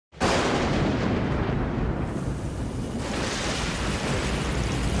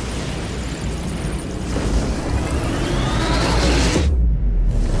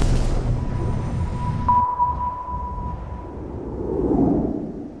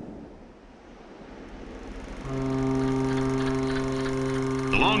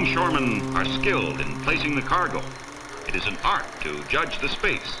longshoremen are skilled in placing the cargo. It is an art to judge the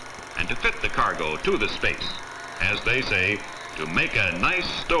space and to fit the cargo to the space. As they say, to make a nice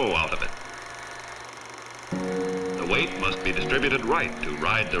stow out of it. The weight must be distributed right to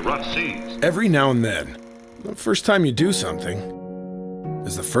ride the rough seas. Every now and then, the first time you do something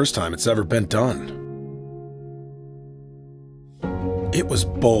is the first time it's ever been done. It was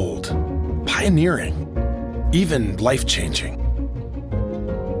bold, pioneering, even life-changing.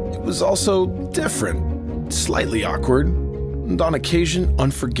 It was also different, slightly awkward, and on occasion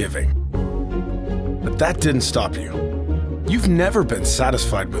unforgiving. But that didn't stop you. You've never been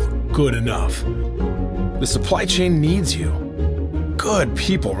satisfied with good enough. The supply chain needs you. Good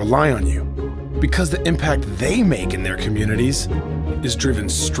people rely on you because the impact they make in their communities is driven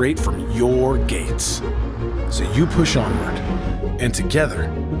straight from your gates. So you push onward, and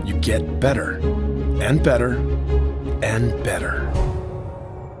together you get better and better and better.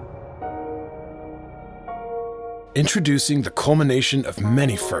 Introducing the culmination of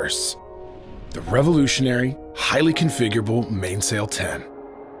many firsts, the revolutionary, highly configurable Mainsail 10.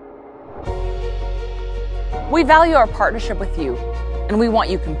 We value our partnership with you, and we want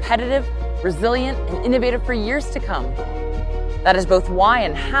you competitive, resilient, and innovative for years to come. That is both why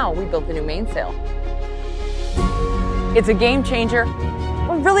and how we built the new Mainsail. It's a game changer.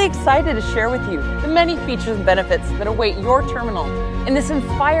 We're really excited to share with you the many features and benefits that await your terminal in this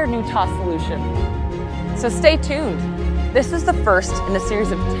inspired new TOS solution. So stay tuned. This is the first in a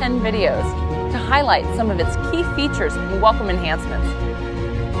series of 10 videos to highlight some of its key features and welcome enhancements.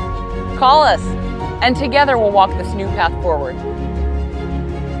 Call us, and together we'll walk this new path forward.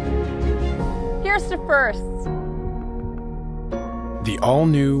 Here's to firsts. The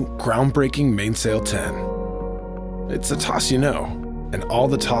all-new, groundbreaking Mainsail 10. It's a TOS you know, and all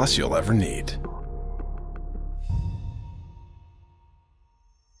the TOS you'll ever need.